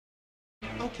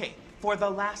Okay, for the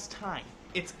last time,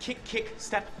 it's kick, kick,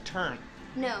 step, turn.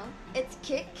 No, it's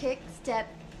kick, kick, step,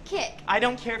 kick. I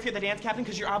don't care if you're the dance captain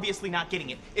because you're obviously not getting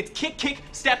it. It's kick, kick,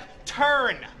 step,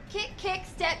 turn. Kick, kick,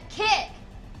 step, kick.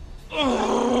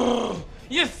 Ugh,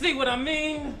 you see what I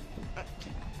mean?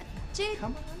 Jade.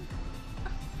 Come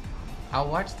on. I'll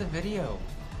watch the video.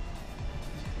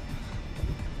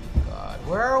 God,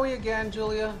 where are we again,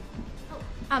 Julia?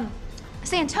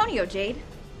 San Antonio, Jade.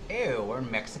 Ew, we're in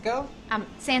Mexico?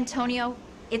 San Antonio,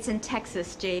 it's in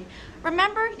Texas, Jade.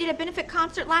 Remember, you did a benefit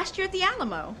concert last year at the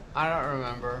Alamo. I don't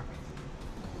remember.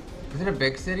 Is it a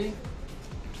big city?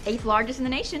 8th largest in the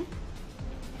nation.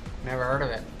 Never heard of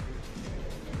it.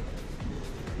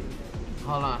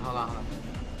 Hold on.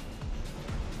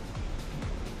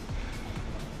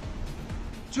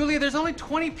 Julia, there's only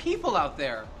 20 people out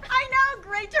there. I know,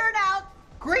 great turnout.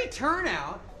 Great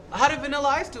turnout. How did Vanilla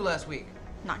Ice do last week?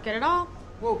 Not good at all.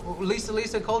 Whoa,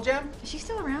 Lisa Cold Jam? Is she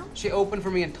still around? She opened for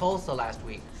me in Tulsa last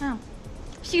week. Oh.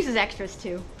 She uses extras,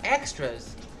 too.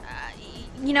 Extras?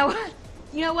 You know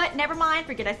what? Never mind.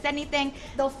 Forget I said anything.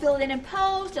 They'll fill it in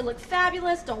post. It looks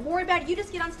fabulous. Don't worry about it. You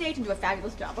just get on stage and do a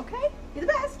fabulous job, okay? You're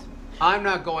the best. I'm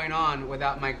not going on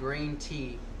without my green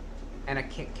tea and a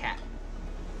Kit Kat.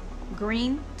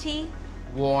 Green tea?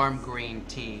 Warm green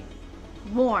tea.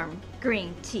 Warm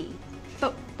green tea.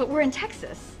 But we're in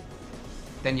Texas.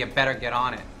 Then you better get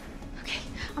on it. Okay,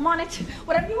 I'm on it.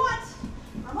 Whatever you want.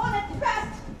 I'm on it. The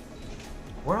best.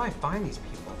 Where do I find these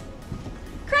people?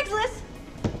 Craigslist.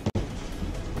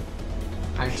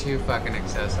 I'm too fucking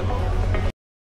accessible.